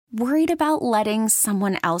Worried about letting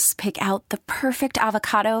someone else pick out the perfect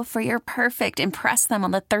avocado for your perfect impress them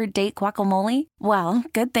on the third date guacamole? Well,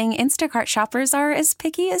 good thing Instacart shoppers are as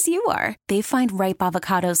picky as you are. They find ripe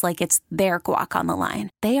avocados like it's their guac on the line.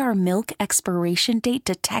 They are milk expiration date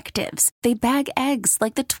detectives. They bag eggs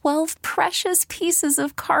like the 12 precious pieces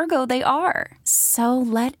of cargo they are. So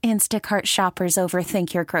let Instacart shoppers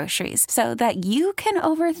overthink your groceries so that you can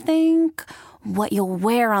overthink what you'll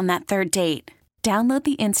wear on that third date. Download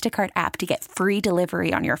the Instacart app to get free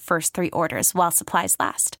delivery on your first 3 orders while supplies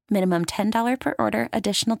last. Minimum $10 per order.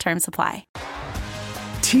 Additional terms apply.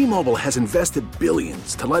 T-Mobile has invested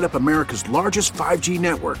billions to light up America's largest 5G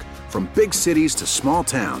network, from big cities to small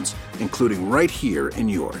towns, including right here in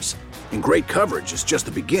yours. And great coverage is just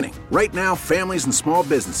the beginning. Right now, families and small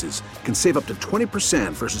businesses can save up to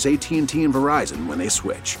 20% versus AT&T and Verizon when they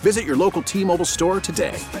switch. Visit your local T-Mobile store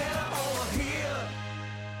today.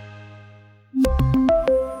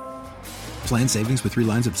 Plan savings with 3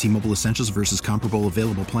 lines of T-Mobile Essentials versus comparable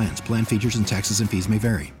available plans. Plan features and taxes and fees may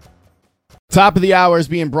vary. Top of the hour is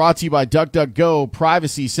being brought to you by DuckDuckGo,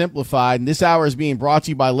 Privacy Simplified. And this hour is being brought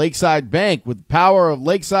to you by Lakeside Bank. With the power of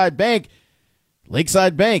Lakeside Bank,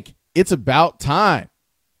 it's about time.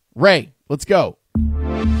 Ray, let's go.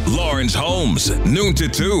 Lawrence Holmes, noon to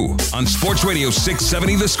 2 on Sports Radio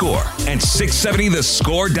 670 The Score and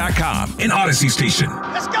 670thescore.com in Odyssey Station.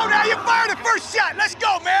 Let's go now. You fired the first shot. Let's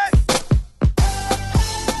go, man.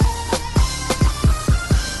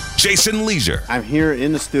 Jason Leisure. I'm here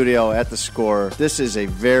in the studio at The Score. This is a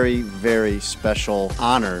very, very special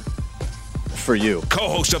honor for you.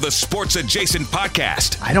 Co-host of the Sports Adjacent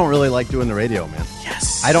podcast. I don't really like doing the radio, man.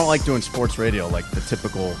 Yes. I don't like doing sports radio like the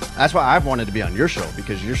typical. That's why I've wanted to be on your show,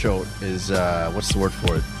 because your show is, what's the word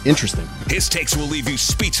for it? Interesting. His takes will leave you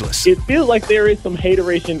speechless. It feels like there is some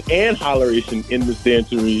hateration and holleration in this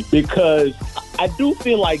dancery, because I do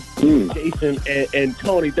feel like Jason and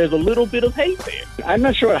Tony, there's a little bit of hate there. I'm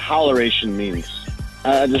not sure what holleration means.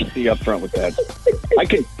 I'll just be upfront with that. I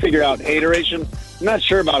can figure out hateration. I'm not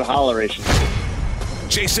sure about holleration.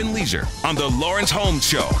 Jason Leisure on the Lawrence Holmes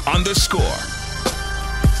Show on The Score.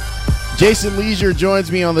 Jason Leisure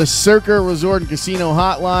joins me on the Circa Resort and Casino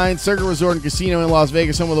hotline. Circa Resort and Casino in Las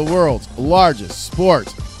Vegas, home of the world's largest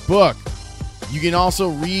sports book. You can also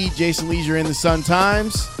read Jason Leisure in the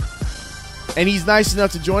Sun-Times, and he's nice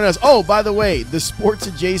enough to join us. Oh, by the way, the Sports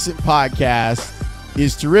Adjacent podcast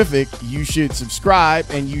is terrific. You should subscribe,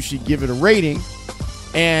 and you should give it a rating,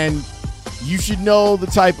 and you should know the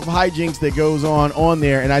type of hijinks that goes on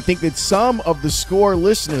there. And I think that some of the Score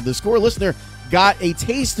listener got a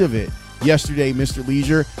taste of it yesterday, Mr.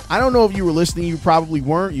 Leisure. I don't know if you were listening. You probably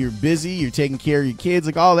weren't. You're busy. You're taking care of your kids,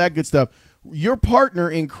 like all that good stuff. Your partner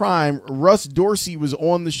in crime, Russ Dorsey, was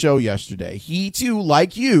on the show yesterday. He, too,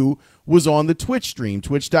 like you, was on the Twitch stream,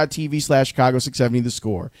 twitch.tv/Chicago670 The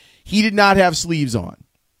Score. He did not have sleeves on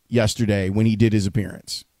yesterday when he did his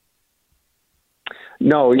appearance.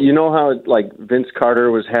 No, you know how like Vince Carter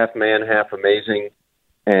was half man, half amazing,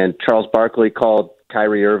 and Charles Barkley called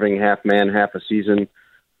Kyrie Irving half man, half a season.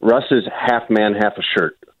 Russ is half man, half a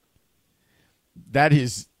shirt. That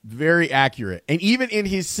is very accurate. And even in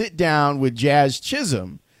his sit down with Jazz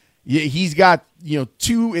Chisholm, he's got,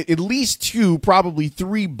 at least 2, probably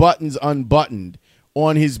 3 buttons unbuttoned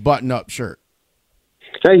on his button-up shirt.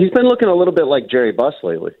 Hey, he's been looking a little bit like Jerry Buss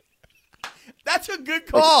lately. That's a good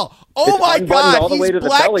call. Oh, my God, he's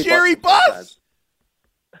Black Jerry Buss.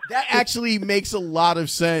 That actually makes a lot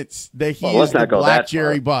of sense that he is the Black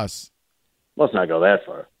Jerry Buss. Let's not go that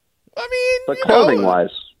far. I mean, but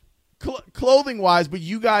clothing-wise. Clothing-wise, but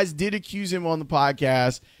you guys did accuse him on the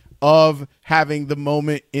podcast of having the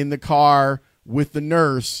moment in the car with the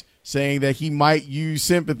nurse saying that he might use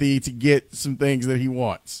sympathy to get some things that he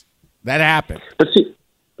wants. That happened. But see,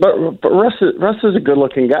 but Russ is a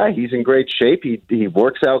good-looking guy. He's in great shape. He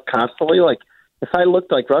works out constantly. Like, if I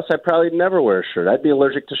looked like Russ, I'd probably never wear a shirt. I'd be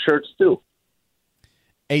allergic to shirts, too.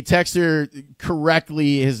 A texter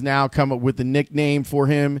correctly has now come up with the nickname for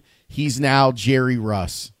him. He's now Jerry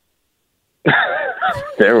Russ.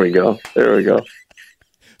 There we go.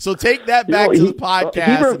 So take that back to the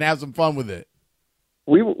podcast and have some fun with it.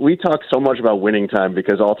 We talk so much about Winning Time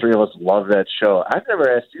because all 3 of us love that show. I've never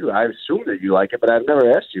asked you. I assume that you like it, but I've never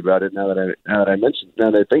asked you about it. Now that I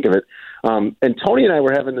think of it, and Tony and I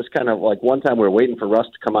were having this kind of like one time we were waiting for Russ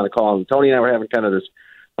to come on the call, and Tony and I were having kind of this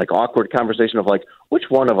like awkward conversation of like which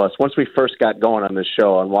one of us, once we first got going on this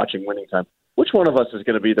show on watching Winning Time, which one of us is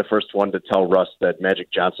going to be the first one to tell Russ that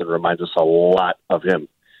Magic Johnson reminds us a lot of him?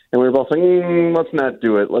 And we were both like, let's not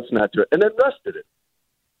do it. And then Russ did it.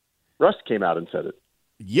 Russ came out and said it.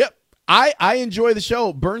 Yep. I enjoy the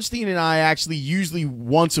show. Bernstein and I actually usually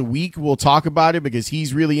once a week we'll talk about it because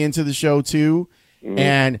he's really into the show too. Mm-hmm.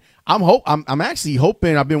 And I'm actually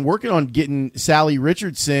hoping, I've been working on getting Sally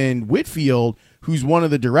Richardson Whitfield, who's one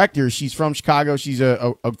of the directors. She's from Chicago. She's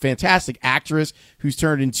a fantastic actress who's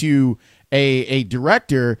turned into a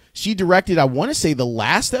director. She directed, I want to say, the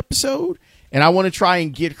last episode, and I want to try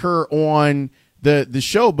and get her on the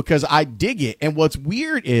show because I dig it. And what's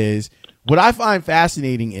weird is, what I find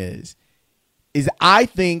fascinating is I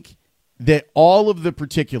think that all of the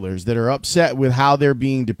particulars that are upset with how they're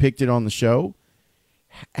being depicted on the show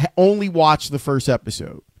only watch the first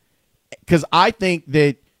episode. Because I think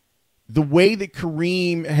that the way that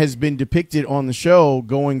Kareem has been depicted on the show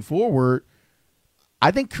going forward,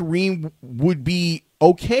 I think Kareem would be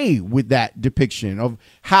okay with that depiction of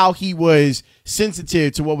how he was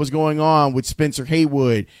sensitive to what was going on with Spencer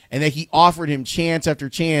Haywood, and that he offered him chance after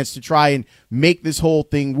chance to try and make this whole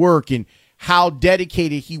thing work, and how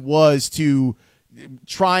dedicated he was to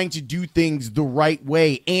trying to do things the right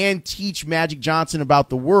way and teach Magic Johnson about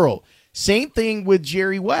the world. Same thing with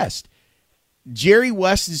Jerry West. Jerry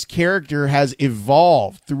West's character has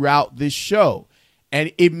evolved throughout this show,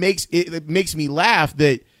 and it makes me laugh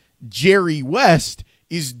that Jerry West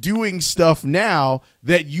is doing stuff now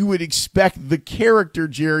that you would expect the character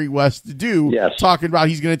Jerry West to do. Yes. Talking about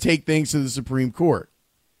he's going to take things to the Supreme Court.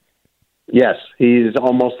 Yes, he's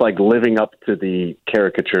almost like living up to the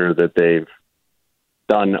caricature that they've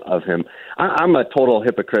done of him. I'm a total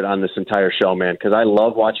hypocrite on this entire show, man, because I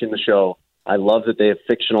love watching the show. I love that they have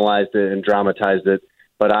fictionalized it and dramatized it,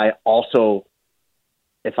 but I also,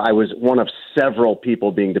 if I was one of several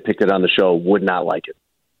people being depicted on the show, would not like it.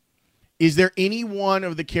 Is there any one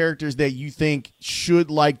of the characters that you think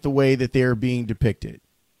should like the way that they're being depicted?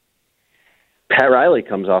 Pat Riley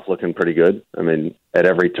comes off looking pretty good. I mean, at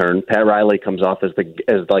every turn, Pat Riley comes off as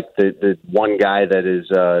the one guy that is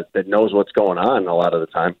that knows what's going on a lot of the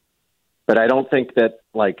time. But I don't think that,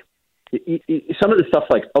 like, some of the stuff,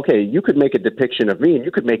 like, okay, you could make a depiction of me and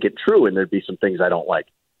you could make it true, and there'd be some things I don't like.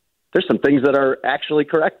 There's some things that are actually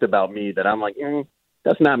correct about me that I'm like,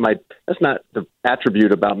 that's not the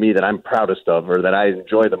attribute about me that I'm proudest of or that I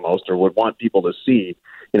enjoy the most or would want people to see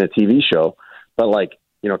in a TV show. But, like,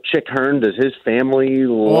 you know, Chick Hearn, does his family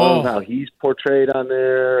love how he's portrayed on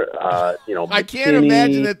there? I can't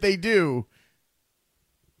imagine that they do.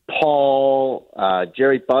 Paul,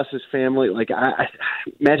 Jerry Buss's family, like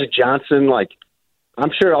Magic Johnson, like,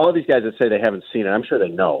 I'm sure all of these guys that say they haven't seen it, I'm sure they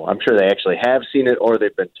know. I'm sure they actually have seen it or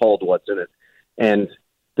they've been told what's in it. And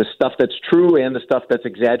the stuff that's true and the stuff that's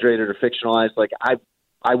exaggerated or fictionalized, like,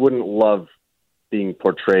 I wouldn't love being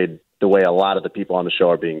portrayed the way a lot of the people on the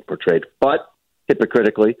show are being portrayed. But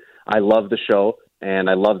hypocritically, I love the show, and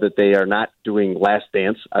I love that they are not doing Last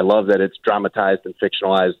Dance. I love that it's dramatized and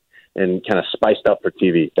fictionalized and kind of spiced up for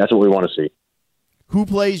TV. That's what we want to see. Who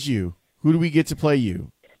plays you? Who do we get to play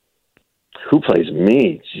you? Who plays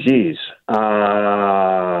me? Jeez.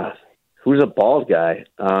 Who's a bald guy?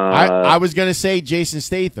 I was going to say Jason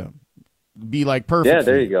Statham. Be like perfect. Yeah,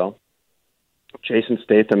 there you go. Jason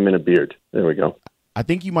Statham in a beard. There we go. I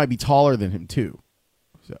think you might be taller than him too.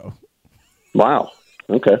 So. Wow.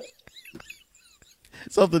 Okay.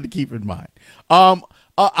 Something to keep in mind.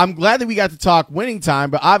 I'm glad that we got to talk winning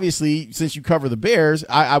time, but obviously, since you cover the Bears,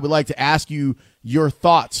 I would like to ask you your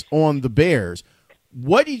thoughts on the Bears.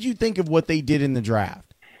 What did you think of what they did in the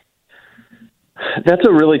draft? That's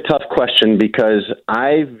a really tough question because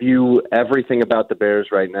I view everything about the Bears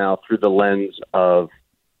right now through the lens of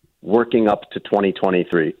working up to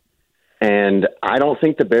 2023. And I don't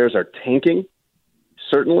think the Bears are tanking,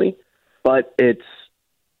 certainly, but it's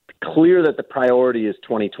clear that the priority is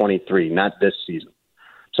 2023, not this season.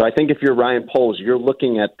 So I think if you're Ryan Poles, you're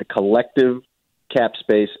looking at the collective cap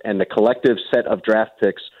space and the collective set of draft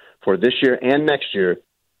picks for this year and next year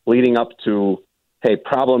leading up to, hey,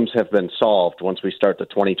 problems have been solved once we start the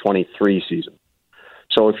 2023 season.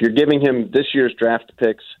 So if you're giving him this year's draft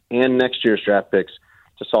picks and next year's draft picks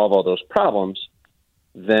to solve all those problems,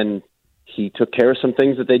 then he took care of some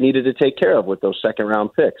things that they needed to take care of with those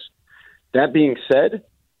second-round picks. That being said,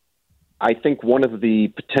 I think one of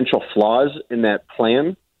the potential flaws in that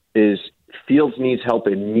plan is Fields needs help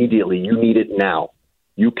immediately. You need it now.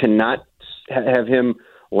 You cannot have him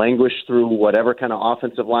languish through whatever kind of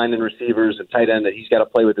offensive line and receivers and tight end that he's got to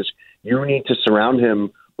play with this. You need to surround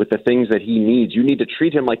him with the things that he needs. You need to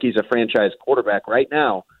treat him like he's a franchise quarterback right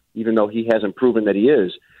now, even though he hasn't proven that he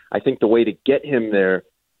is. I think the way to get him there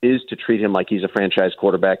is to treat him like he's a franchise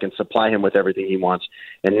quarterback and supply him with everything he wants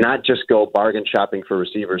and not just go bargain shopping for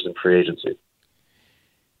receivers in free agency.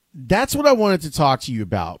 that's what I wanted to talk to you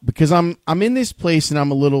about, because I'm in this place and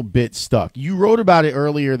I'm a little bit stuck. You wrote about it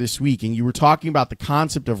earlier this week, and you were talking about the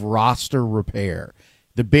concept of roster repair.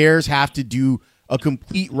 The Bears have to do a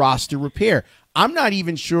complete roster repair. I'm not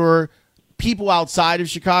even sure people outside of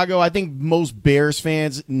Chicago, I think most Bears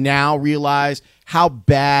fans now realize how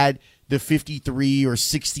bad the 53 or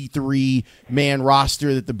 63 man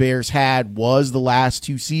roster that the Bears had was the last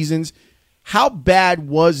 2 seasons. How bad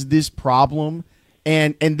was this problem?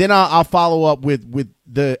 And then I'll follow up with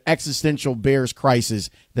the existential Bears crisis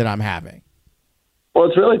that I'm having. Well,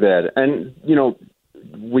 it's really bad. And,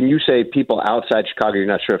 when you say people outside Chicago, you're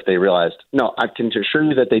not sure if they realized. No, I can assure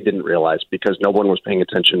you that they didn't realize, because no one was paying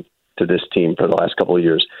attention to this team for the last couple of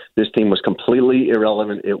years. This team was completely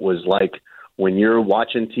irrelevant. It was like when you're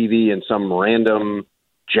watching TV and some random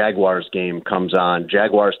Jaguars game comes on,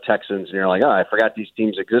 Jaguars-Texans, and you're like, I forgot these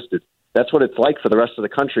teams existed. That's what it's like for the rest of the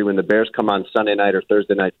country when the Bears come on Sunday night or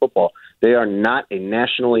Thursday night football. They are not a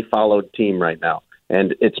nationally followed team right now.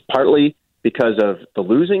 And it's partly because of the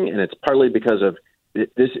losing, and it's partly because of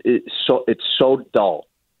it's so dull.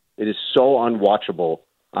 It is so unwatchable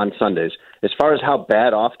on Sundays. As far as how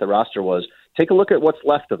bad off the roster was, take a look at what's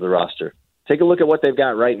left of the roster. Take a look at what they've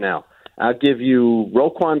got right now. I'll give you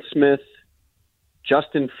Roquan Smith,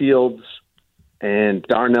 Justin Fields, and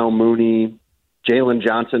Darnell Mooney, Jalen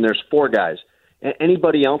Johnson. There's 4 guys.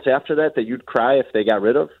 Anybody else after that you'd cry if they got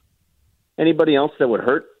rid of? Anybody else that would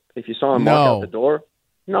hurt if you saw him walk out the door?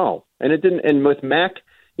 No. And it didn't. And with Mac,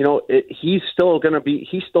 he's still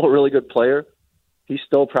a really good player. He's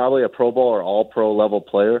still probably a Pro Bowl or All-Pro level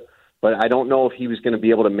player, but I don't know if he was going to be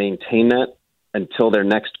able to maintain that until their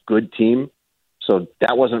next good team. So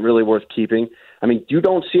that wasn't really worth keeping. I mean, you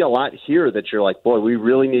don't see a lot here that you're like, boy, we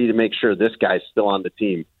really need to make sure this guy's still on the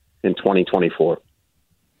team in 2024.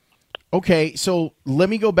 Okay, so let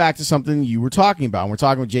me go back to something you were talking about. We're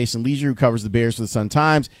talking with Jason Lieser, who covers the Bears for the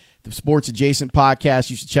Sun-Times, the Sports Adjacent podcast.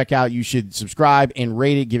 You should check out. You should subscribe and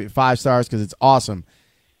rate it. Give it 5 stars because it's awesome.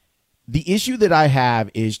 The issue that I have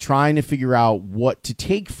is trying to figure out what to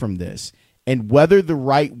take from this and whether the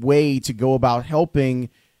right way to go about helping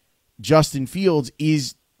Justin Fields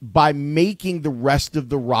is by making the rest of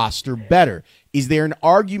the roster better. Is there an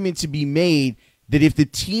argument to be made that if the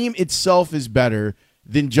team itself is better,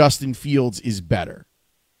 then Justin Fields is better?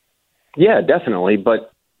 Yeah, definitely.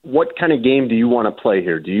 But what kind of game do you want to play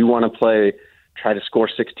here? Do you want to try to score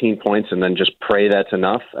 16 points and then just pray that's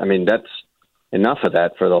enough? I mean, that's enough of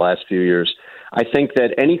that for the last few years. I think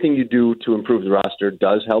that anything you do to improve the roster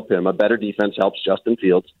does help him. A better defense helps Justin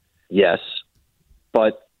Fields, yes.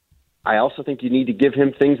 But I also think you need to give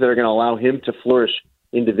him things that are going to allow him to flourish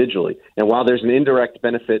individually. And while there's an indirect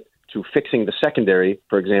benefit to fixing the secondary,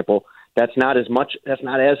 for example, that's not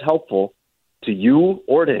as helpful to you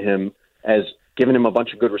or to him as giving him a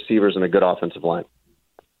bunch of good receivers and a good offensive line.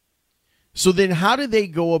 So then how do they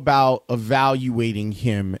go about evaluating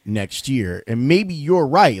him next year? And maybe you're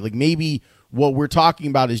right. Like maybe what we're talking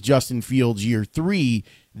about is Justin Fields year 3.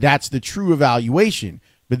 That's the true evaluation.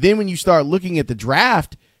 But then when you start looking at the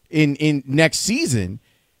draft in next season,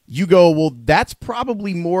 you go, well, that's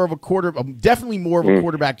probably definitely more of a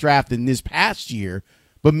quarterback draft than this past year,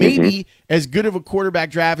 but maybe as good of a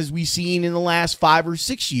quarterback draft as we've seen in the last 5 or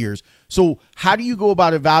 6 years. So how do you go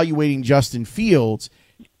about evaluating Justin Fields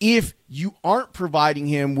if you aren't providing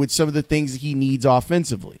him with some of the things that he needs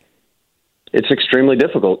offensively? It's extremely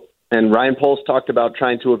difficult. And Ryan Poles talked about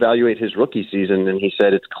trying to evaluate his rookie season, and he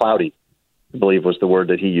said it's cloudy, I believe was the word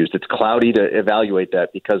that he used. It's cloudy to evaluate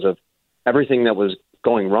that because of everything that was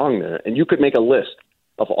going wrong there. And you could make a list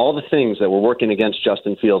of all the things that were working against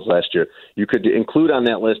Justin Fields last year. You could include on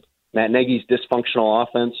that list Matt Nagy's dysfunctional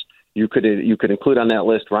offense. You could include on that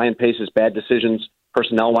list Ryan Pace's bad decisions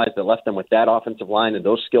personnel-wise that left them with that offensive line and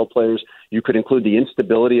those skill players. You could include the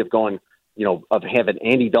instability of of having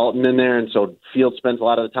Andy Dalton in there, and so Fields spends a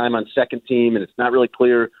lot of the time on second team, and it's not really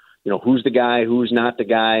clear, who's the guy, who's not the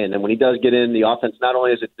guy. And then when he does get in, the offense not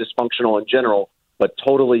only is it dysfunctional in general, but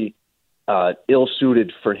totally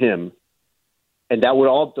ill-suited for him. And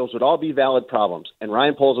those would all be valid problems. And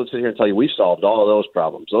Ryan Poles would sit here and tell you, we've solved all of those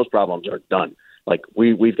problems. Those problems are done. Like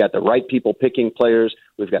we've got the right people picking players.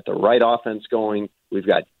 We've got the right offense going. We've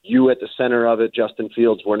got you at the center of it, Justin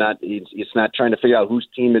Fields. It's not trying to figure out whose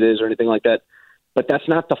team it is or anything like that. But that's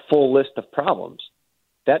not the full list of problems.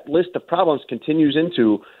 That list of problems continues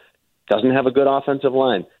into doesn't have a good offensive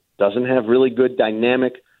line, doesn't have really good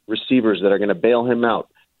dynamic receivers that are going to bail him out.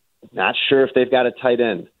 Not sure if they've got a tight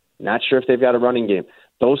end. Not sure if they've got a running game.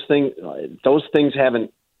 Those things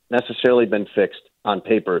haven't necessarily been fixed. on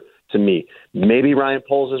paper to me. Maybe Ryan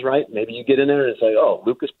Poles is right. Maybe you get in there and say, oh,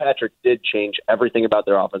 Lucas Patrick did change everything about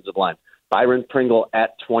their offensive line. Byron Pringle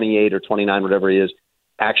at 28 or 29, whatever he is,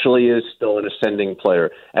 actually is still an ascending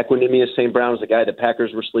player. Equanimous St. Brown is the guy the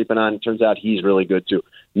Packers were sleeping on. Turns out he's really good too.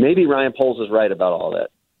 Maybe Ryan Poles is right about all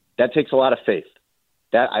that. That takes a lot of faith.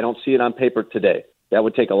 That I don't see it on paper today. That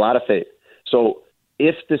would take a lot of faith. So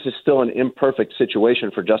if this is still an imperfect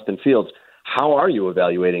situation for Justin Fields, how are you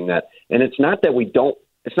evaluating that? And it's not that we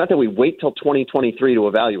wait till 2023 to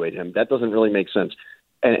evaluate him. That doesn't really make sense.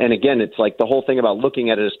 And again, it's like the whole thing about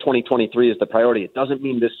looking at it as 2023 is the priority. It doesn't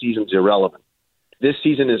mean this season's irrelevant. This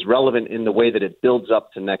season is relevant in the way that it builds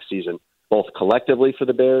up to next season, both collectively for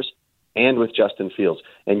the Bears and with Justin Fields.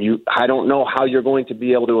 And I don't know how you're going to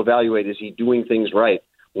be able to evaluate, is he doing things right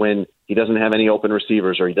when he doesn't have any open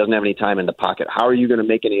receivers or he doesn't have any time in the pocket? How are you going to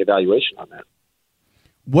make any evaluation on that?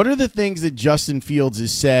 What are the things that Justin Fields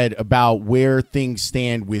has said about where things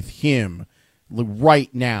stand with him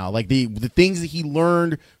right now? Like the things that he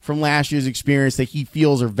learned from last year's experience that he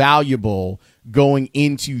feels are valuable going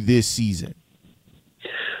into this season?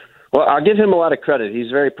 Well, I'll give him a lot of credit.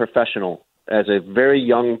 He's very professional. As a very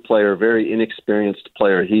young player, very inexperienced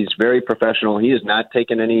player, he's very professional. He has not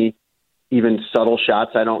taken any even subtle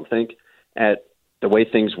shots, I don't think, at the way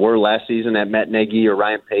things were last season at Matt Nagy or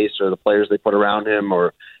Ryan Pace or the players they put around him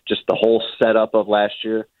or just the whole setup of last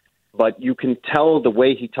year. But you can tell the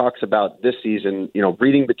way he talks about this season,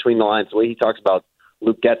 reading between the lines, the way he talks about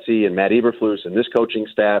Luke Getsy and Matt Eberflus and this coaching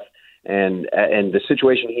staff and the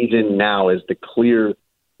situation he's in now is the clear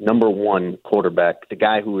number one quarterback, the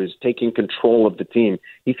guy who is taking control of the team.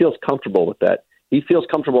 He feels comfortable with that. He feels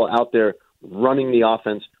comfortable out there running the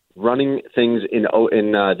offense, running things in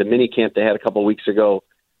the mini camp they had a couple of weeks ago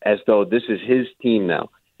as though this is his team now.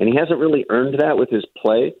 And he hasn't really earned that with his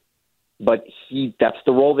play, but that's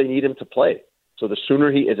the role they need him to play. So the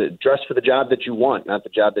sooner he is dressed for the job that you want, not the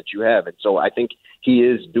job that you have. And so I think he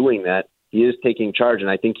is doing that. He is taking charge, and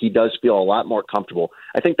I think he does feel a lot more comfortable.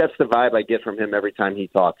 I think that's the vibe I get from him every time he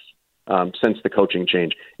talks since the coaching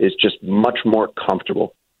change, is just much more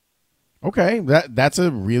comfortable. Okay, that's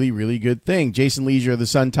a really, really good thing. Jason Leisure of the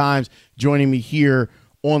Sun-Times joining me here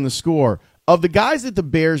on The Score. Of the guys that the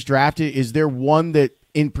Bears drafted, is there one that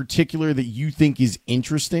in particular that you think is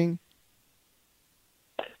interesting?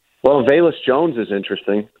 Well, Velus Jones is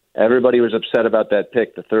interesting. Everybody was upset about that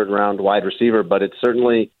pick, the third-round wide receiver, but it's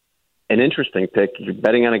certainly an interesting pick. You're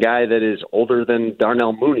betting on a guy that is older than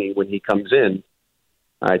Darnell Mooney when he comes in.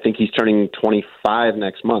 I think he's turning 25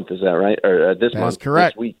 next month. Is that right? Or this month? That's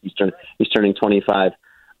correct. This week he's turning 25.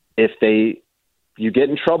 You get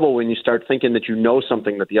in trouble when you start thinking that you know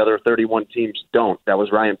something that the other 31 teams don't. That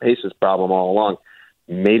was Ryan Pace's problem all along.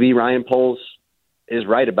 Maybe Ryan Poles is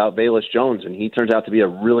right about Velus Jones, and he turns out to be a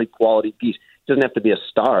really quality piece. He doesn't have to be a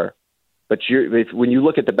star, but when you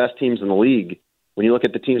look at the best teams in the league, when you look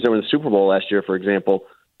at the teams that were in the Super Bowl last year, for example,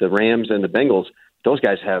 the Rams and the Bengals, those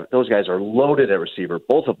guys are loaded at receiver.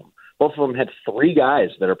 Both of them had three guys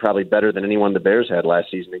that are probably better than anyone the Bears had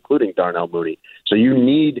last season, including Darnell Mooney. So you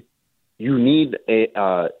need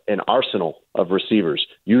an arsenal of receivers.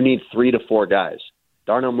 You need 3 to 4 guys.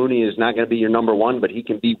 Darnell Mooney is not going to be your number one, but he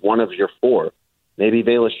can be one of your 4. Maybe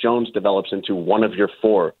Velus Jones develops into one of your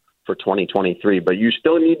 4 for 2023, but you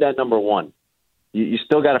still need that number one. You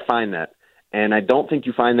still got to find that. And I don't think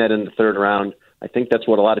you find that in the third round. I think that's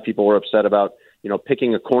what a lot of people were upset about.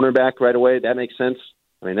 Picking a cornerback right away, that makes sense.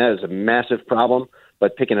 I mean, that is a massive problem.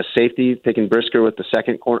 But picking a safety, picking Brisker with the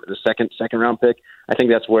second round pick, I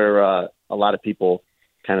think that's where a lot of people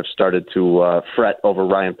kind of started to fret over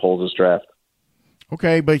Ryan Poles' draft.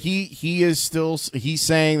 Okay, but he's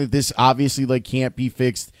saying that this obviously can't be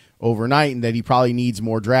fixed overnight and that he probably needs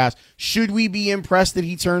more drafts. Should we be impressed that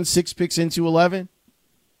he turned 6 picks into 11?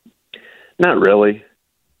 Not really.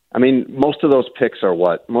 I mean, most of those picks are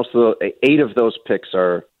what? 8 of those picks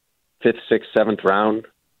are 5th, 6th, 7th round.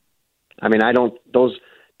 I mean,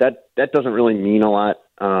 that doesn't really mean a lot.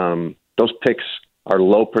 Those picks are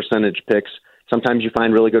low percentage picks. Sometimes you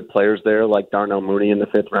find really good players there, like Darnell Mooney in the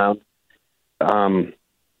 5th round. I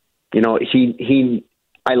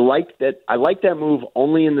like that move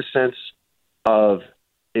only in the sense of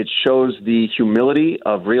it shows the humility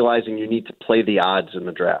of realizing you need to play the odds in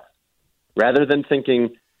the draft. Rather than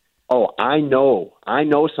thinking, oh, I know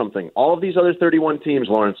something. All of these other 31 teams,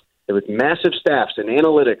 Lawrence, with massive staffs and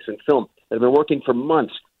analytics and film that have been working for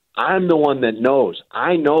months, I'm the one that knows.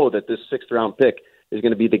 I know that this 6th-round pick is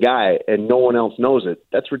going to be the guy, and no one else knows it.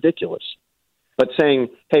 That's ridiculous. But saying,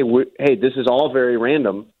 hey, this is all very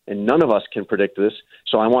random, and none of us can predict this,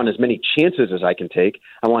 so I want as many chances as I can take.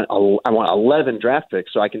 I want 11 draft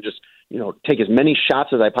picks so I can just take as many shots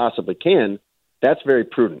as I possibly can, that's very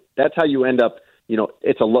prudent. That's how you end up,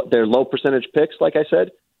 they're low percentage picks, like I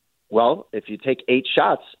said. Well, if you take 8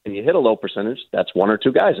 shots and you hit a low percentage, that's 1 or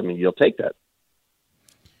 2 guys. I mean, you'll take that.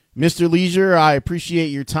 Mr. Leisure, I appreciate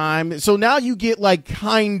your time. So now you get like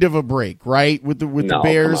kind of a break, right, with the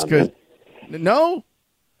Bears? No?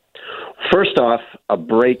 First off, a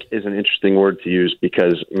break is an interesting word to use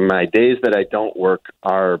because my days that I don't work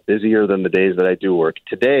are busier than the days that I do work.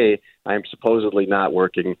 Today, I'm supposedly not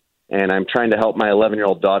working, and I'm trying to help my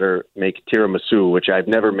 11-year-old daughter make tiramisu, which I've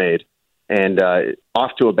never made, and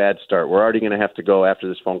off to a bad start. We're already going to have to go after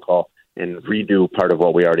this phone call and redo part of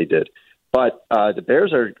what we already did. But the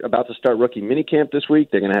Bears are about to start rookie minicamp this week.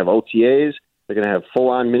 They're going to have OTAs. They're going to have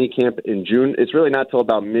full-on minicamp in June. It's really not till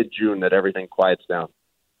about mid-June that everything quiets down.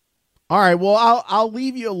 All right, well, I'll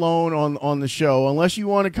leave you alone on the show unless you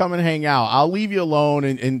want to come and hang out. I'll leave you alone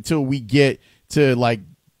until we get to like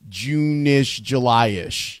June-ish,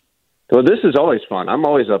 July-ish. Well, this is always fun. I'm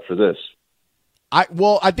always up for this.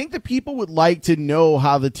 I think the people would like to know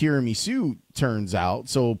how the tiramisu turns out,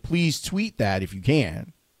 so please tweet that if you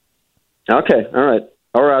can. Okay, all right.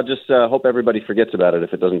 Or I'll just hope everybody forgets about it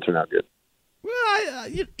if it doesn't turn out good. Well,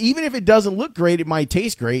 even if it doesn't look great, it might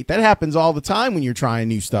taste great. That happens all the time when you're trying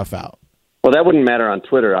new stuff out. Well, that wouldn't matter on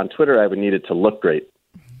Twitter. On Twitter, I would need it to look great.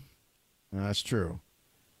 That's true.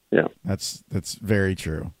 Yeah. That's very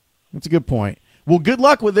true. That's a good point. Well, good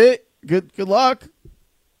luck with it. Good luck.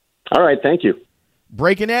 All right, thank you.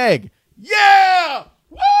 Break an egg. Yeah!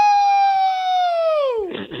 Woo!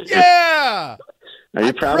 Yeah! Are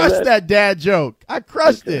you proud of that? I crushed that dad joke. I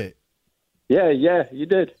crushed it. Yeah, you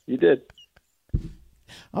did. You did.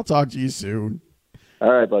 I'll talk to you soon.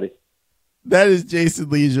 All right, buddy. That is Jason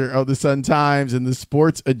Leisure of the Sun-Times and the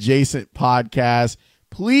Sports Adjacent podcast.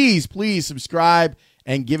 Please subscribe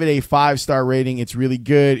and give it a 5-star rating. It's really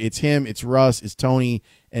good. It's him, it's Russ, it's Tony,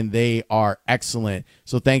 and they are excellent.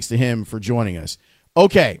 So thanks to him for joining us.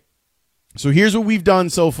 Okay, so here's what we've done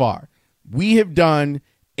so far. We have done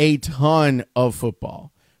a ton of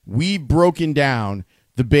football. We've broken down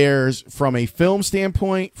the Bears from a film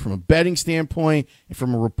standpoint, from a betting standpoint, and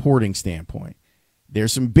from a reporting standpoint.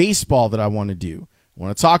 There's some baseball that I want to do. I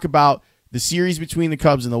want to talk about the series between the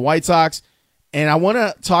Cubs and the White Sox, and I want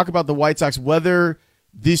to talk about the White Sox, whether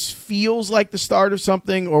this feels like the start of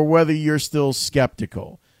something or whether you're still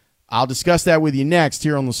skeptical. I'll discuss that with you next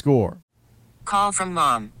here on The Score. Call from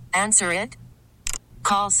mom. Answer it.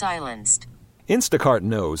 Call silenced. Instacart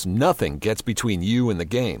knows nothing gets between you and the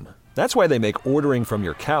game. That's why they make ordering from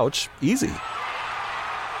your couch easy.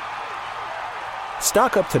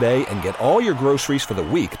 Stock up today and get all your groceries for the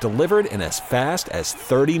week delivered in as fast as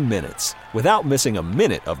 30 minutes without missing a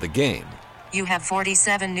minute of the game. You have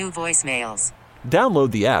 47 new voicemails.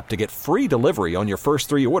 Download the app to get free delivery on your first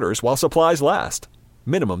 3 orders while supplies last.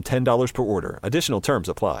 Minimum $10 per order. Additional terms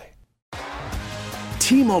apply.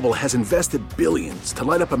 T-Mobile has invested billions to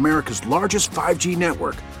light up America's largest 5G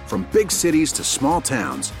network, from big cities to small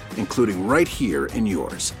towns, including right here in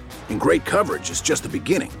yours. And great coverage is just the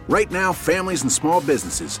beginning. Right now, families and small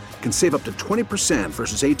businesses can save up to 20%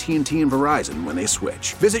 versus AT&T and Verizon when they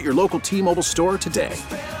switch. Visit your local T-Mobile store today.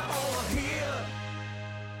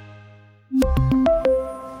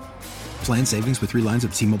 Plan savings with 3 lines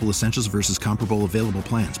of T-Mobile Essentials versus comparable available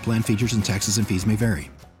plans. Plan features and taxes and fees may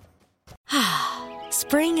vary.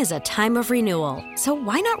 Spring is a time of renewal, so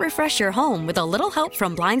why not refresh your home with a little help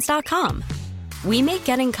from Blinds.com? We make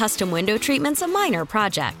getting custom window treatments a minor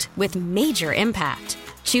project with major impact.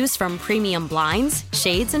 Choose from premium blinds,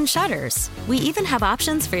 shades, and shutters. We even have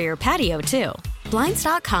options for your patio, too.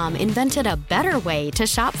 Blinds.com invented a better way to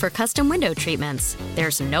shop for custom window treatments.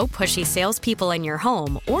 There's no pushy salespeople in your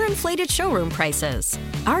home or inflated showroom prices.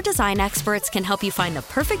 Our design experts can help you find the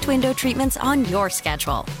perfect window treatments on your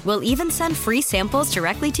schedule. We'll even send free samples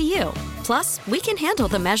directly to you. Plus, we can handle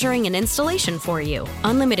the measuring and installation for you.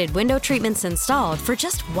 Unlimited window treatments installed for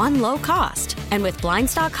just one low cost. And with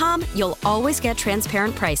Blinds.com, you'll always get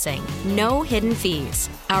transparent pricing. No hidden fees.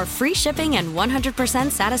 Our free shipping and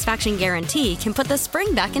 100% satisfaction guarantee can put the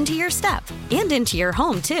spring back into your step and into your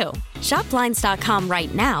home, too. Shop Blinds.com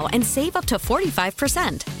right now and save up to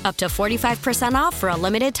 45%. Up to 45% off for a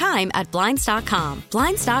limited time at Blinds.com.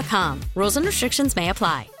 Blinds.com. Rules and restrictions may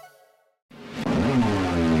apply.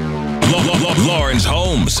 Lawrence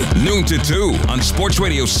Holmes, noon to 2 on Sports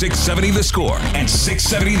Radio 670 The Score and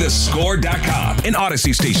 670thescore.com, an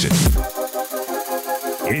Odyssey station.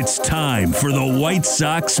 It's time for the White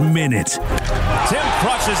Sox Minute. Tim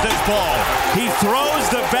crushes this ball. He throws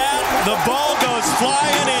the bat. The ball goes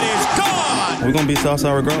flying. It is gone. We're going to be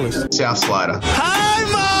Southside regardless. South Slider. Hi,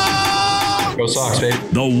 Mom! Go Sox, baby.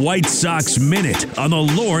 The White Sox Minute on the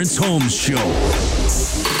Lawrence Holmes Show.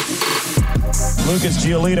 Lucas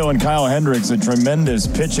Giolito and Kyle Hendricks, a tremendous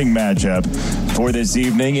pitching matchup for this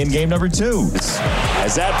evening in game number 2.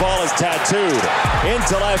 As that ball is tattooed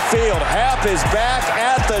into left field, Happ is back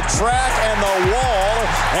at the track and the wall,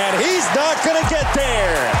 and he's not going to get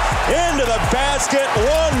there. Into the basket,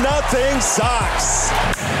 1-0 Sox.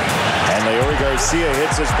 And Leury Garcia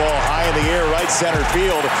hits his ball high in the air, right center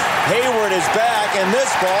field. Hayward is back, and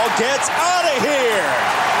this ball gets out of here.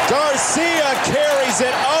 Garcia carries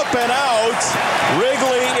it up and out.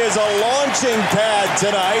 Wrigley is a launching pad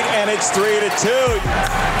tonight, and it's 3-2.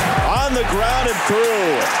 On the ground and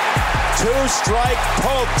through. 2-strike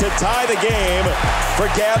poke to tie the game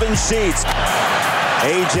for Gavin Sheets.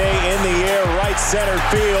 AJ in the air, right center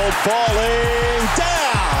field, falling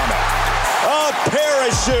down. A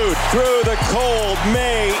parachute through the cold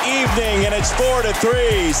May evening, and it's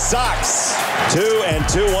 4-3. Sox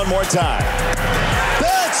 2-2 one more time.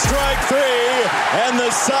 That's strike 3, and the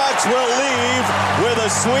Sox will leave with a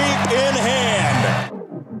sweep in hand.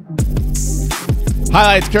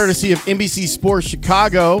 Highlights courtesy of NBC Sports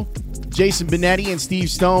Chicago. Jason Benetti and Steve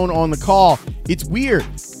Stone on the call. It's weird.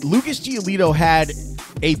 Lucas Giolito had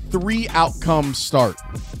a 3-outcome start.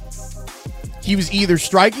 He was either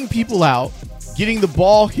striking people out, getting the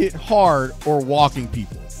ball hit hard, or walking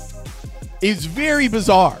people. It's very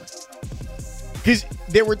bizarre. Because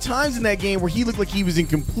there were times in that game where he looked like he was in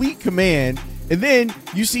complete command, and then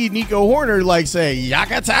you see Nico Horner say,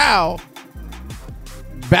 Yakatao,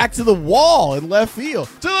 back to the wall in left field.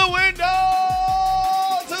 To the window!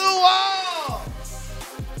 To the wall!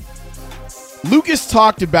 Lucas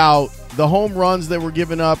talked about the home runs that were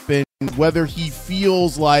given up and whether he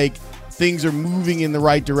feels like things are moving in the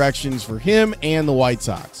right directions for him and the White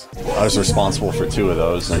Sox. I was responsible for 2 of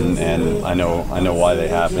those, and I know why they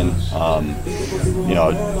happened.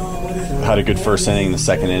 Had a good first inning, the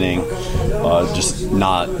second inning, just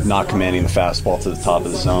not commanding the fastball to the top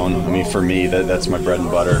of the zone. I mean, for me, that's my bread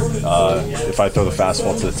and butter. If I throw the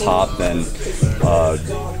fastball to the top, then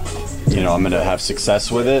I'm going to have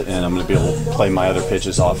success with it, and I'm going to be able to play my other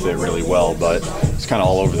pitches off it really well. But it's kind of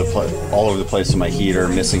all over the place with my heater,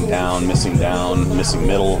 missing down, missing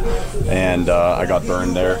middle, and I got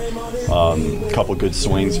burned there. A couple good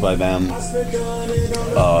swings by them.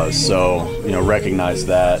 Recognized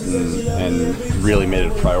that and really made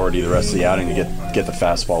it a priority the rest of the outing to get the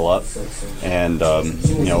fastball up, and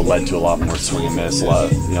led to a lot more swing and miss, a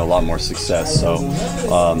lot more success. So.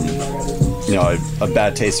 A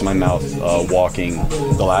bad taste in my mouth walking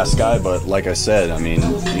the last guy, but like I said,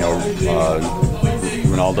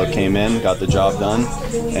 Ronaldo came in, got the job done,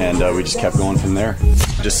 and we just kept going from there.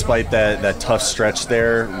 Despite that tough stretch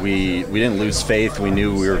there, we didn't lose faith. We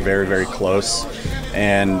knew we were very, very close,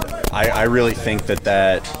 and I really think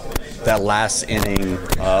that last inning,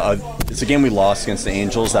 it's a game we lost against the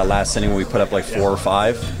Angels. That last inning when we put up like 4 or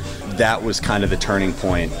 5, that was kind of the turning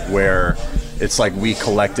point where it's like we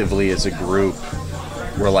collectively as a group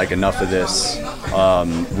were like, enough of this.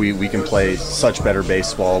 We can play such better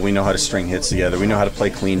baseball. We know how to string hits together. We know how to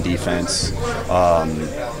play clean defense.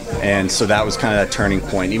 And so that was kind of that turning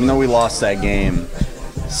point. Even though we lost that game,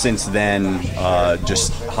 since then,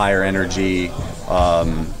 just higher energy,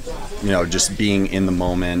 just being in the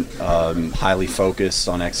moment, highly focused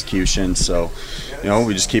on execution. So,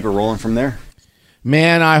 we just keep it rolling from there.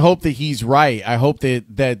 Man, I hope that he's right. I hope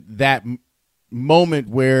that moment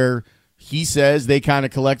where he says they kind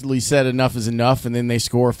of collectively said enough is enough, and then they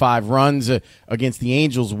score 5 runs against the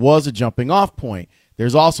Angels was a jumping off point.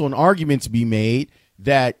 There's also an argument to be made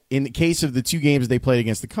that in the case of the 2 games they played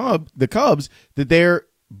against the Cubs, that they're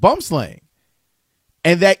bump slaying,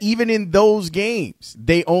 and that even in those games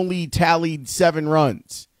they only tallied 7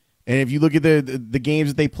 runs. And if you look at the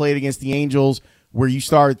games that they played against the Angels, where you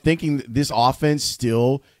start thinking that this offense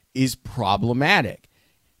still is problematic.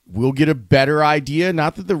 We'll get a better idea.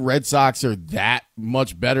 Not that the Red Sox are that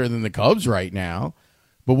much better than the Cubs right now,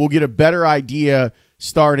 but we'll get a better idea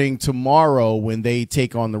starting tomorrow when they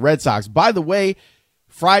take on the Red Sox. By the way,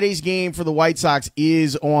 Friday's game for the White Sox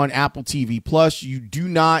is on Apple TV Plus. You do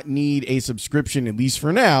not need a subscription, at least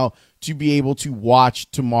for now, to be able to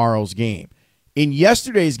watch tomorrow's game. In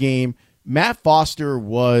yesterday's game, Matt Foster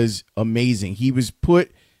was amazing. He was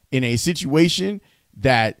put in a situation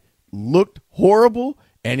that looked horrible,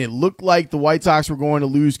 and it looked like the White Sox were going to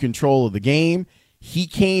lose control of the game. He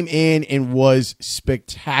came in and was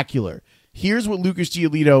spectacular. Here's what Lucas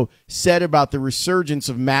Giolito said about the resurgence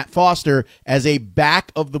of Matt Foster as a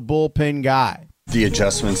back-of-the-bullpen guy. The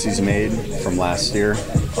adjustments he's made from last year,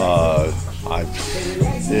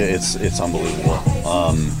 it's unbelievable.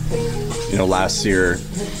 last year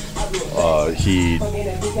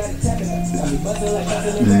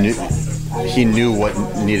he knew what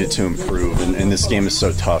needed to improve, and this game is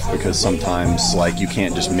so tough because sometimes you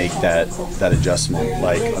can't just make that adjustment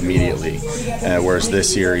immediately. Whereas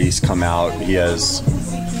this year he's come out, he's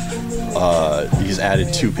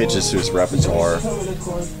added 2 pitches to his repertoire.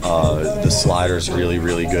 The slider's really,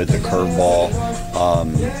 really good. The curveball,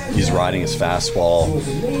 he's riding his fastball.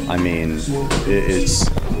 I mean, it's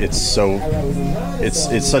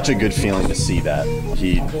such a good feeling to see that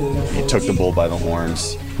he took the bull by the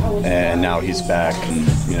horns, and now he's back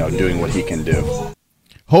and doing what he can do.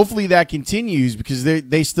 Hopefully that continues because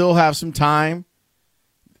they still have some time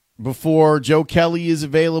before Joe Kelly is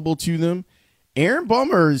available to them. Aaron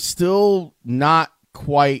Bummer is still not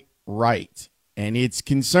quite right, and it's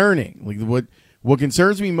concerning. What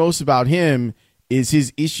concerns me most about him is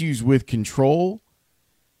his issues with control.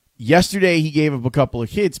 Yesterday he gave up a couple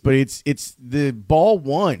of hits, but it's the ball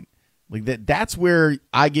one. That's where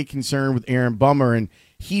I get concerned with Aaron Bummer, and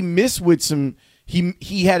he missed with some.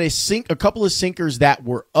 He had a couple of sinkers that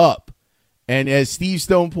were up, and as Steve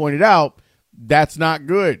Stone pointed out, that's not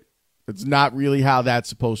good. That's not really how that's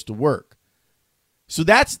supposed to work. So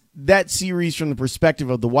that's that series from the perspective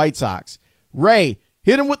of the White Sox. Ray,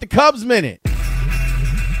 hit him with the Cubs Minute.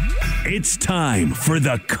 It's time for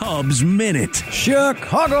the Cubs Minute.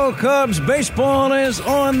 Chicago Cubs baseball is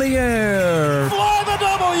on the air. Fly the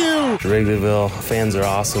W! Wrigleyville fans are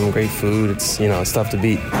awesome. Great food. It's tough to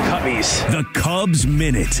beat. Cubbies. The Cubs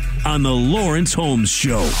Minute on the Lawrence Holmes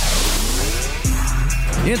Show.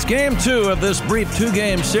 It's game 2 of this brief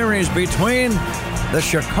 2-game series between the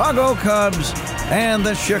Chicago Cubs and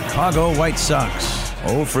the Chicago White Sox.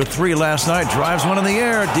 0 for 3 last night. Drives one in the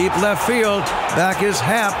air. Deep left field. Back is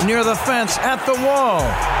Happ near the fence at the wall.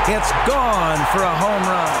 It's gone for a home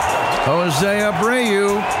run. Jose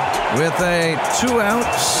Abreu with a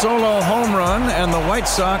 2-out solo home run, and the White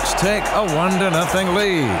Sox take a 1-0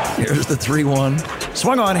 lead. Here's the 3-1.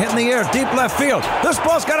 Swung on, hit in the air. Deep left field. This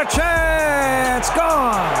ball's got a chance.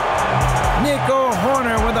 Gone. Nico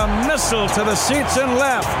Horner with a missile to the seats and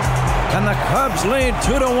left. And the Cubs lead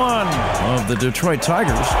 2-1 of the Detroit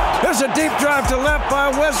Tigers. There's a deep drive to left by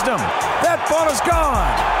Wisdom. That ball is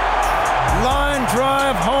gone. Line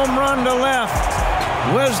drive, home run to left.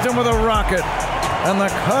 Wisdom with a rocket. And the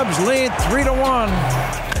Cubs lead 3-1.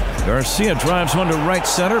 Garcia drives one to right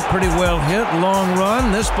center. Pretty well hit. Long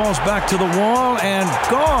run. This ball's back to the wall and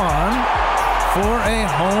gone for a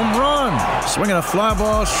home run. Swinging a fly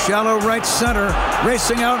ball, shallow right center.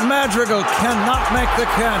 Racing out Madrigal, cannot make the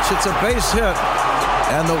catch. It's a base hit.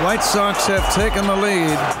 And the White Sox have taken the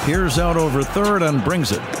lead. Peers out over third and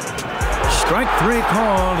brings it. Strike 3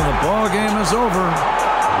 called, and the ball game is over.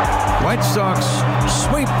 White Sox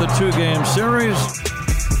sweep the 2-game series.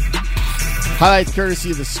 Highlights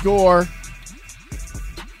courtesy of The Score.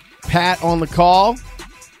 Pat on the call.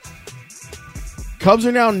 Cubs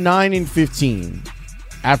are now 9-15.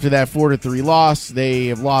 After that 4-3 loss, they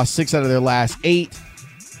have lost 6 out of their last 8.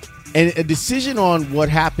 And a decision on what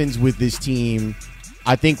happens with this team,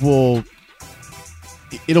 I think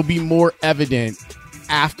it'll be more evident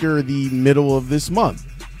after the middle of this month.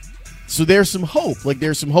 So there's some hope.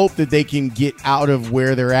 There's some hope that they can get out of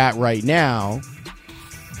where they're at right now,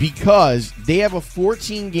 because they have a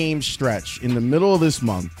 14-game stretch in the middle of this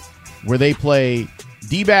month where they play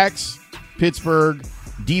D-backs, Pittsburgh,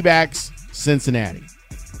 D-backs, Cincinnati.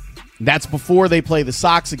 That's before they play the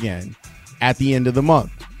Sox again at the end of the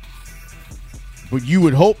month. But you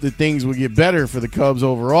would hope that things would get better for the Cubs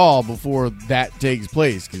overall before that takes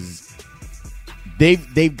place, because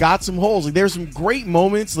they've got some holes. There's some great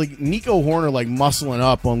moments, like Nico Horner muscling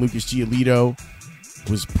up on Lucas Giolito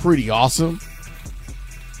was pretty awesome.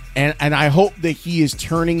 And I hope that he is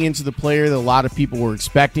turning into the player that a lot of people were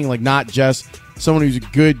expecting, not just someone who's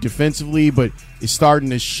good defensively, but is starting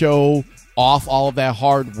to show off all of that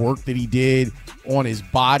hard work that he did on his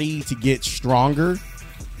body to get stronger.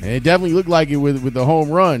 And it definitely looked like it with the home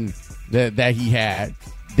run that he had.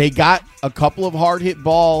 They got a couple of hard hit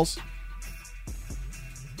balls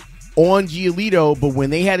on Giolito, but when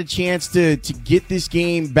they had a chance to get this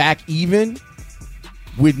game back even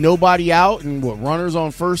with nobody out and runners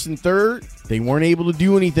on first and third, they weren't able to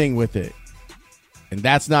do anything with it. And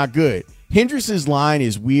that's not good. Hendricks' line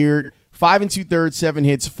is weird. 5 2/3, 7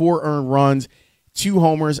 hits, 4 earned runs, 2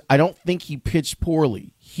 homers. I don't think he pitched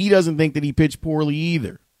poorly. He doesn't think that he pitched poorly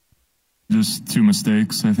either. Just 2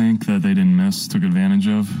 mistakes, I think, that they didn't miss, took advantage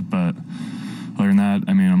of. But other than that,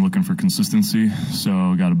 I'm looking for consistency,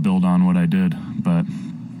 so got to build on what I did. But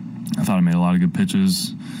I thought I made a lot of good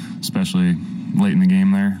pitches, especially late in the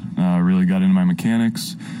game there. Really got into my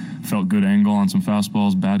mechanics. felt good angle on some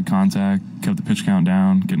fastballs, bad contact, kept the pitch count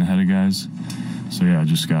down, getting ahead of guys. So yeah,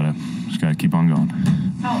 just gotta keep on going.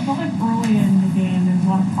 Now, it felt like early in the game there's a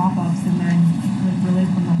lot of pop-ups, and then really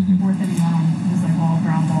from the fourth inning on, just like all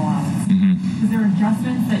ground ball out. Was there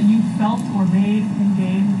adjustments that you felt or made in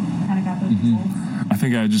game kind of got those results? I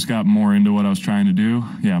think I just got more into what I was trying to do.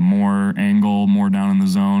 Yeah, more angle, more down in the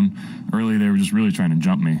zone. Early, they were just really trying to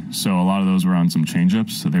jump me. So a lot of those were on some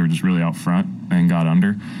changeups. So they were just really out front and got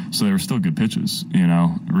under. So they were still good pitches. You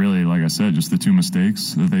know, really, like I said, just the 2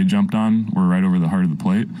 mistakes that they jumped on were right over the heart of the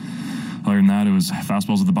plate. Other than that, it was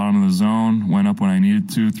fastballs at the bottom of the zone, went up when I needed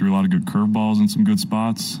to, threw a lot of good curveballs in some good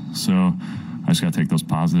spots. So I just got to take those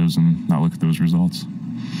positives and not look at those results.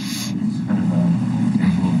 It's kind of an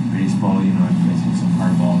example of baseball, you know, missing some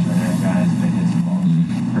hard balls right at guys, they hit some balls.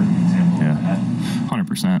 Perfect example of that.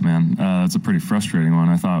 100%, man. It's a pretty frustrating one.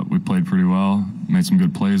 I thought we played pretty well, made some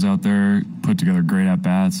good plays out there, put together great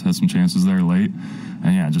at-bats, had some chances there late.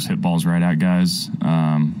 And, yeah, just hit balls right at guys.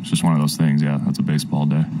 It's just one of those things, yeah, that's a baseball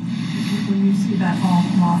day. When you see that ball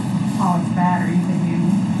come off Pollock's bat, are you thinking,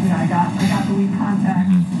 you know, I got the weak contact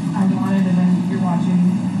I wanted, and then you're watching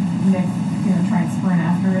Nick, you know, try and sprint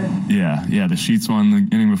after it? Yeah, the Sheets one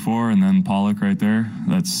the inning before, and then Pollock right there.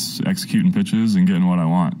 That's executing pitches and getting what I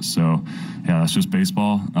want. So, yeah, that's just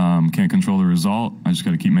baseball. Can't control the result. I just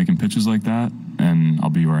got to keep making pitches like that, and I'll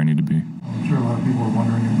be where I need to be. I'm sure a lot of people are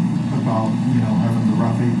wondering about, you know, having the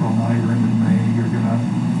rough April, now you're into May, you're going to,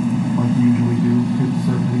 like you usually do, pitch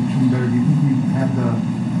certainly tune better. Do you think you had the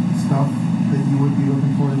stuff that you would be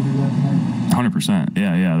looking for to do that tonight? 100%.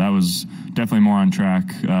 Yeah, that was definitely more on track.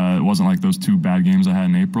 It wasn't like those 2 bad games I had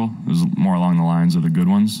in April. It was more along the lines of the good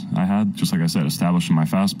ones I had. Just like I said, establishing my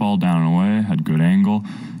fastball down and away, had good angle,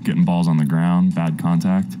 getting balls on the ground, bad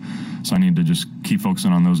contact. So I need to just keep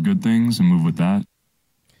focusing on those good things and move with that.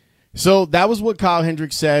 So that was what Kyle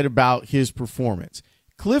Hendricks said about his performance.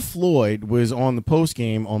 Cliff Floyd was on the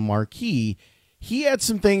postgame on Marquee. He had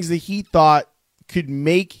some things that he thought could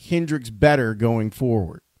make Hendricks better going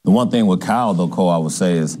forward. The one thing with Kyle, though, Cole, I would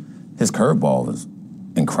say is his curveball is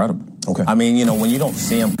incredible. Okay. I mean, you know, when you don't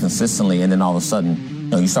see him consistently and then all of a sudden, you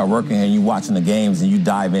know, you start working and you're watching the games and you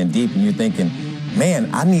dive in deep and you're thinking, man,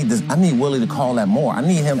 I need this. I need Willie to call that more. I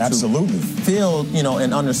need him to feel, you know,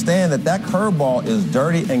 and understand that curveball is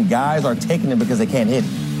dirty and guys are taking it because they can't hit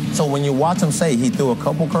it. So when you watch him say he threw a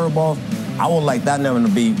couple curveballs, I would like that number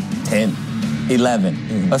to be 10,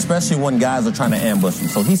 11, especially when guys are trying to ambush him.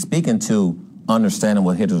 So he's speaking to understanding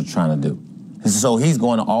what hitters are trying to do. So he's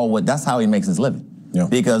going to all what. That's how he makes his living. Yeah.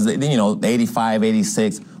 Because, you know, 85,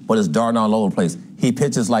 86, but it's darting all over the place. He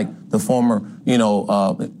pitches like the former, you know,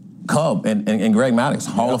 Cub and Greg Maddux,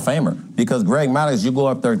 Hall of Famer. Because Greg Maddux, you go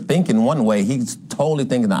up there thinking one way, he's totally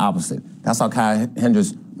thinking the opposite. That's how Kyle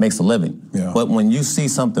Hendricks makes a living. Yeah. But when you see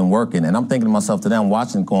something working, and I'm thinking to myself today, I'm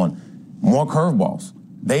watching going, more curveballs.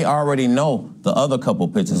 They already know the other couple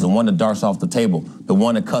pitches, the one that darts off the table, the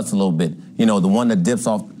one that cuts a little bit, you know, the one that dips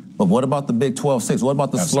off. But what about the big 12-6? What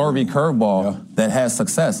about the slurvy curveball that has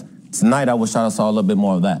success? Tonight, I wish I saw a little bit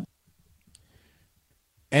more of that.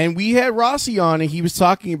 And we had Rossi on, and he was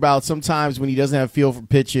talking about sometimes when he doesn't have feel for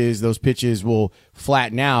pitches, those pitches will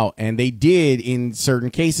flatten out, and they did in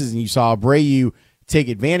certain cases, and you saw Abreu take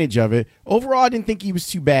advantage of it. Overall, I didn't think he was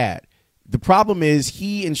too bad. The problem is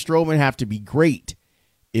he and Stroman have to be great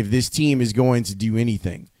if this team is going to do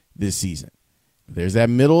anything this season. There's that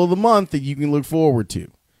middle of the month that you can look forward to.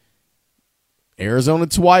 Arizona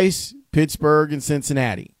twice, Pittsburgh and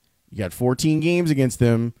Cincinnati. You got 14 games against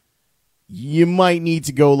them. You might need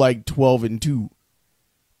to go like 12-2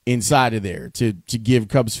 inside of there to give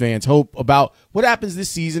Cubs fans hope about what happens this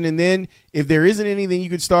season. And then if there isn't anything, you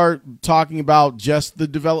could start talking about just the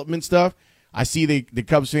development stuff. I see the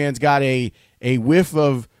Cubs fans got a whiff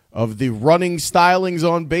of the running stylings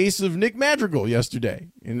on base of Nick Madrigal yesterday.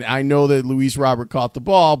 And I know that Luis Robert caught the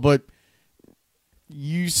ball, but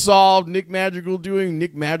you saw Nick Madrigal doing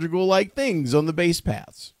Nick Madrigal-like things on the base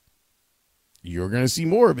paths. You're going to see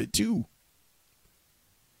more of it, too.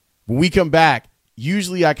 When we come back,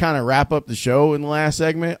 usually I kind of wrap up the show in the last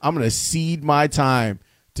segment. I'm going to cede my time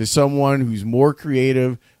to someone who's more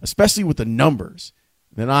creative, especially with the numbers,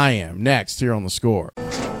 than I am. Next, here on The Score.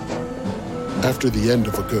 After the end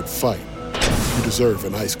of a good fight, you deserve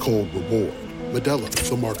an ice-cold reward. Modelo is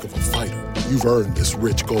the mark of a fighter. You've earned this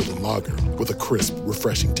rich golden lager with a crisp,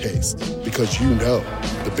 refreshing taste. Because you know,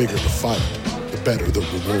 the bigger the fight, the better the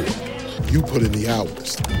reward. You put in the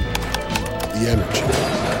hours, the energy,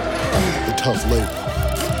 the tough labor.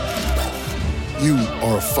 You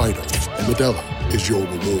are a fighter, and Modelo is your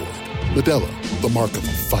reward. Modelo, the mark of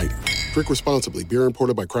a fighter. Drink responsibly. Beer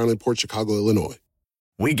imported by Crown Imports, Chicago, Illinois.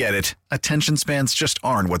 We get it. Attention spans just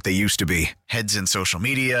aren't what they used to be. Heads in social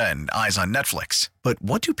media and eyes on Netflix. But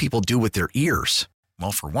what do people do with their ears?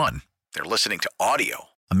 Well, for one, they're listening to audio.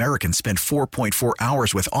 Americans spend 4.4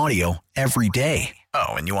 hours with audio every day. Oh,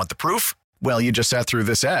 and you want the proof? Well, you just sat through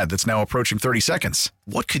this ad that's now approaching 30 seconds.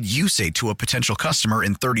 What could you say to a potential customer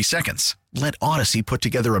in 30 seconds? Let Odyssey put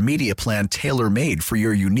together a media plan tailor-made for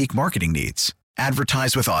your unique marketing needs.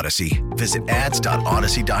 Advertise with Odyssey. Visit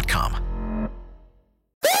ads.odyssey.com.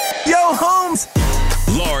 Yo, Holmes!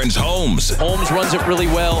 Lawrence Holmes. Holmes runs it really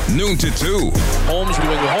well. Noon to 2. Holmes doing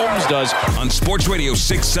what Holmes does. On Sports Radio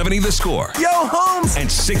 670 The Score. Yo, Holmes! And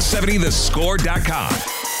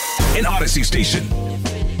 670thescore.com. An Odyssey station.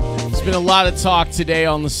 There's been a lot of talk today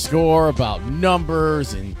on The Score about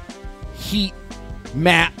numbers and heat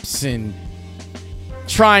maps and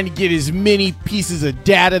trying to get as many pieces of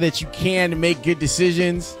data that you can to make good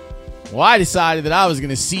decisions. Well, I decided that I was going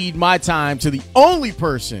to cede my time to the only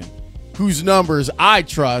person whose numbers I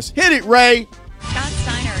trust. Hit it, Ray. Scott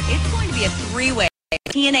Steiner, it's going to be a three-way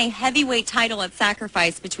TNA heavyweight title at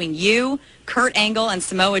Sacrifice between you, Kurt Angle, and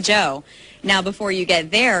Samoa Joe. Now, before you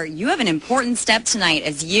get there, you have an important step tonight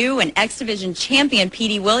as you and X Division champion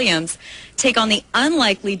Petey Williams take on the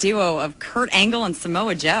unlikely duo of Kurt Angle and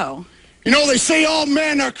Samoa Joe. You know, they say all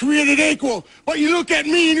men are created equal, but you look at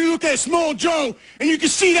me and you look at Samoa Joe, and you can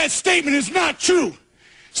see that statement is not true.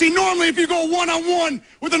 See, normally if you go one-on-one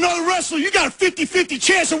with another wrestler, you got a 50-50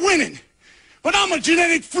 chance of winning. But I'm a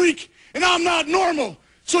genetic freak, and I'm not normal.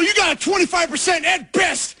 So you got a 25% at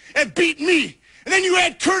best at beating me. And then you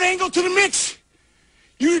add Kurt Angle to the mix,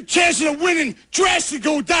 your chances of winning drastically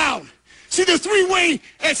go down. See, the three-way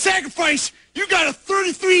at Sacrifice, you got a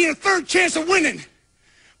 33 1/3 chance of winning.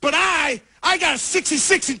 But I got a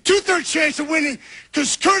 66 2/3 chance of winning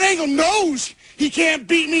because Kurt Angle knows he can't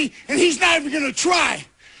beat me, and he's not even going to try.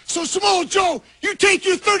 So, Samoa Joe, you take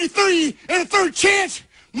your 33 1/3 chance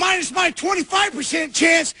minus my 25%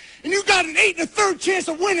 chance, and you got an 8 1/3 chance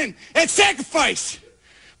of winning at Sacrifice.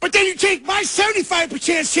 But then you take my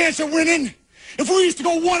 75% chance of winning, if we used to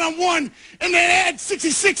go one-on-one, and then add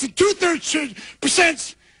 66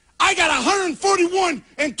 2/3%, I got 141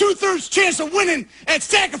 2/3 chance of winning at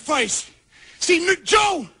Sacrifice. See,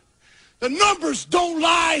 Joe, the numbers don't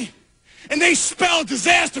lie, and they spell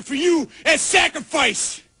disaster for you at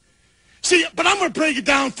Sacrifice. See, but I'm going to break it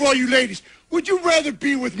down for all you ladies. Would you rather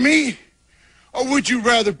be with me, or would you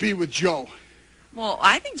rather be with Joe? Well,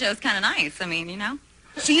 I think Joe's kind of nice. I mean, you know.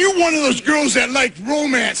 See, you're one of those girls that like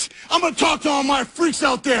romance. I'm going to talk to all my freaks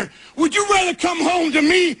out there. Would you rather come home to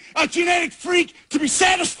me, a genetic freak, to be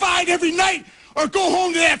satisfied every night, or go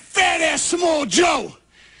home to that fat-ass Samoa Joe?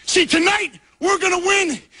 See, tonight, we're going to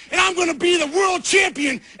win, and I'm going to be the world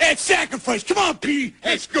champion at Sacrifice. Come on, P.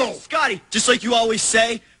 Let's go. Scotty, just like you always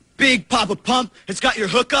say, Big Papa Pump has got your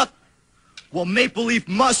hookup. Well, Maple Leaf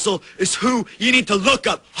Muscle is who you need to look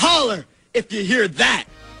up. Holler if you hear that.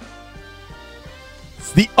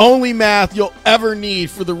 It's the only math you'll ever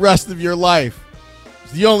need for the rest of your life.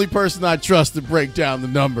 It's the only person I trust to break down the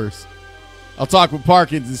numbers. I'll talk with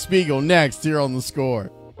Parkins and Spiegel next here on The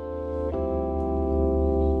Score.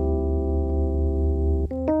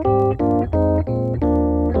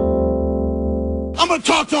 I'm going to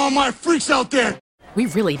talk to all my freaks out there. We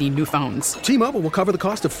really need new phones. T-Mobile will cover the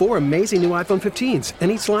cost of 4 amazing new iPhone 15s, and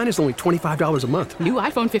each line is only $25 a month. New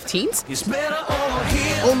iPhone 15s? It's better over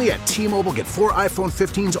here. Only at T-Mobile, get 4 iPhone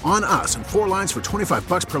 15s on us and 4 lines for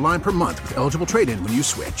 $25 per line per month with eligible trade-in when you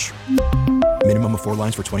switch. Minimum of 4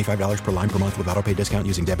 lines for $25 per line per month with autopay discount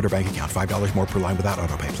using debit or bank account. $5 more per line without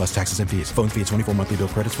autopay, plus taxes and fees. Phone fee at 24 monthly bill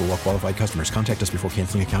credits for well-qualified customers. Contact us before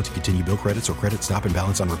canceling account to continue bill credits or credit stop and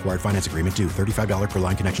balance on required finance agreement due. $35 per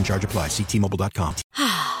line connection charge applies. See T-Mobile.com.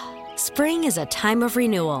 Spring is a time of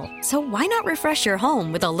renewal, so why not refresh your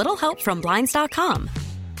home with a little help from Blinds.com?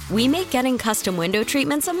 We make getting custom window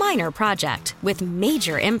treatments a minor project with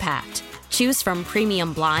major impact. Choose from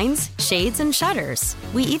premium blinds, shades, and shutters.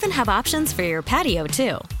 We even have options for your patio,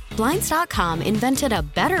 too. Blinds.com invented a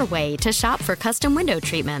better way to shop for custom window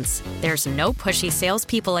treatments. There's no pushy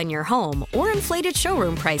salespeople in your home or inflated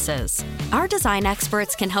showroom prices. Our design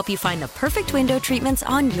experts can help you find the perfect window treatments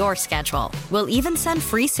on your schedule. We'll even send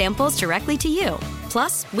free samples directly to you.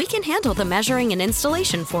 Plus, we can handle the measuring and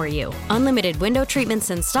installation for you. Unlimited window treatments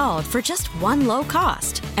installed for just one low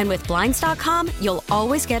cost. And with Blinds.com, you'll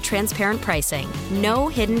always get transparent pricing. No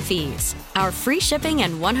hidden fees. Our free shipping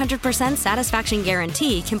and 100% satisfaction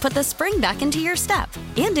guarantee can put the spring back into your step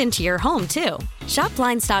and into your home, too. Shop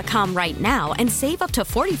Blinds.com right now and save up to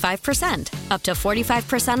 45%. Up to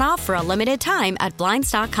 45% off for a limited time at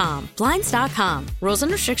Blinds.com. Blinds.com. Rules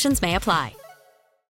and restrictions may apply.